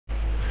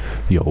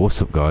Yo,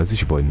 what's up guys, it's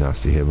your boy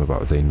Nasty here. I'm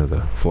about with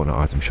another Fortnite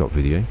item shop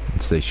video. In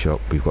today's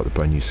shop we've got the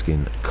brand new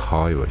skin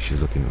Kyra. She's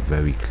looking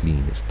very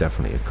clean. It's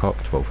definitely a cop,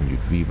 1200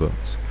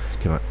 V-Bucks.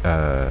 Came out,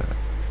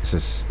 it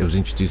says it was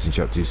introduced in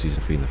chapter 2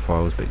 season 3 in the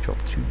files, but it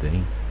dropped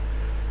today.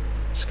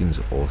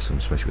 Skin's awesome,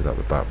 especially without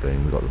the back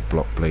bling. We've got the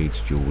block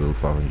blades, dual wield,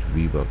 500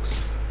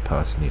 V-Bucks.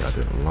 Personally I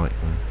don't like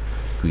them.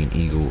 Green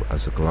Eagle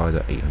as a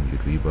glider,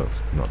 800 V-Bucks.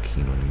 I'm not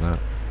keen on that.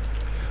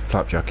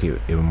 Flapjack, it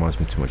reminds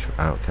me too much of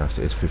Outcast.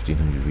 It is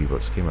 1500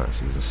 V-Bucks, came out in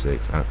season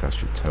 6.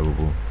 Outcast looked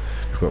terrible.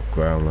 We've got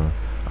Growler.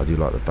 I do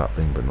like the back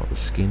bling but not the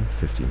skin,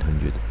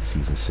 1500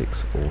 season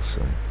 6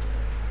 also.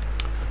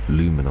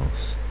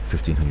 Luminos,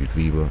 1500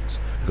 V-Bucks.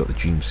 We've got the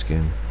Dream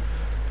skin,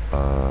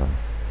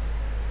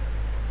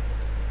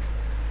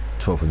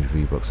 1200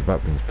 V-Bucks. The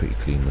back bling's pretty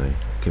clean though,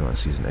 came out in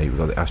season 8. We've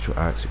got the Astral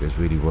Axe, it goes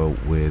really well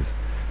with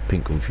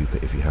Pink Gold Trooper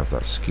if you have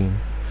that skin.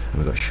 And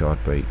we've got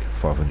Shard Break,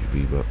 500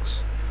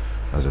 V-Bucks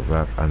as a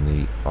wrap, and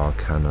the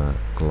Arcana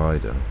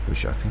Glider,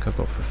 which I think I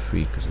got for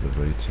free because of the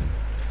voting.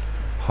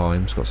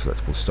 Heim's got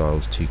selectable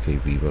styles, 2k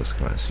V-Bucks,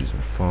 come out in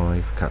season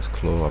 5. Cat's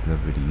Claw, I've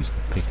never really used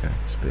the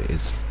pickaxe, but it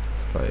is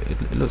like,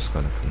 it looks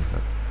kind of clean.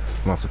 I'm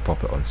gonna have to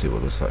pop it on and see what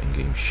it looks like in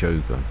game.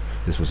 Shogun,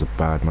 this was a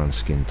Badman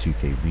skin,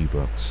 2k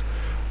V-Bucks.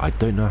 I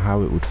don't know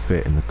how it would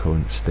fit in the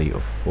current state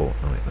of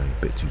Fortnite though,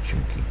 a bit too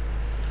chunky.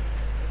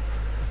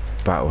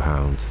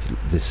 Battlehound,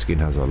 this skin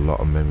has a lot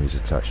of memories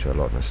attached to it, a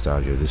lot of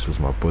nostalgia. This was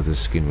my brother's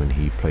skin when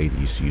he played,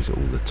 he used to use it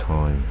all the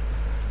time.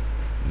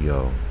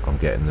 Yo, I'm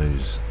getting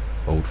those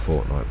old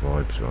Fortnite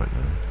vibes right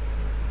now.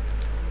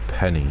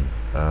 Penny,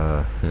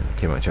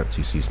 came out in chapter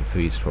 2 season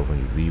 3, it's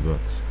 1200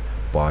 V-Bucks.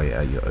 Buy it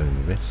at your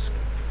own risk.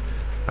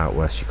 Out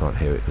west you can't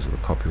hear it because of the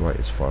copyright,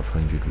 it's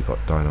 500. We've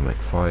got Dynamic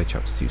Fire,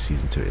 chapter 2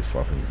 season 2, it's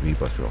 500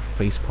 V-Bucks. We've got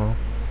Facepalm,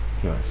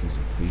 came out in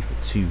season 3 for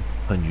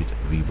 200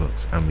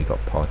 V-Bucks, and we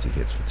got Party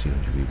Hits for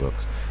 200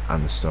 V-Bucks,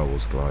 and the Star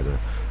Wars glider.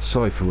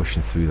 Sorry for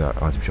rushing through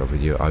that item shop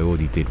video, I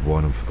already did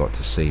one and forgot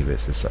to save it,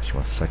 so this is actually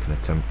my second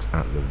attempt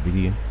at the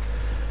video.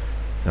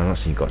 Now I'm not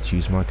saying you've got to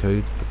use my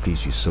code, but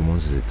please use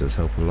someone's as it does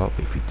help a lot.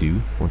 But if you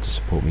do want to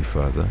support me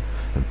further,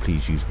 then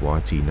please use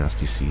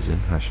YT-NzStySZN,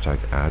 hashtag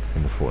ad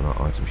in the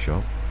Fortnite item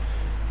shop,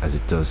 as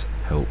it does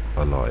help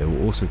a lot. It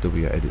will also double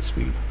your edit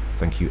speed.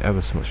 Thank you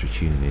ever so much for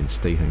tuning in.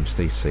 Stay home,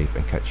 stay safe,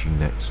 and catch you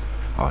next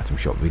item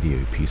shop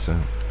video. Peace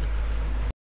out.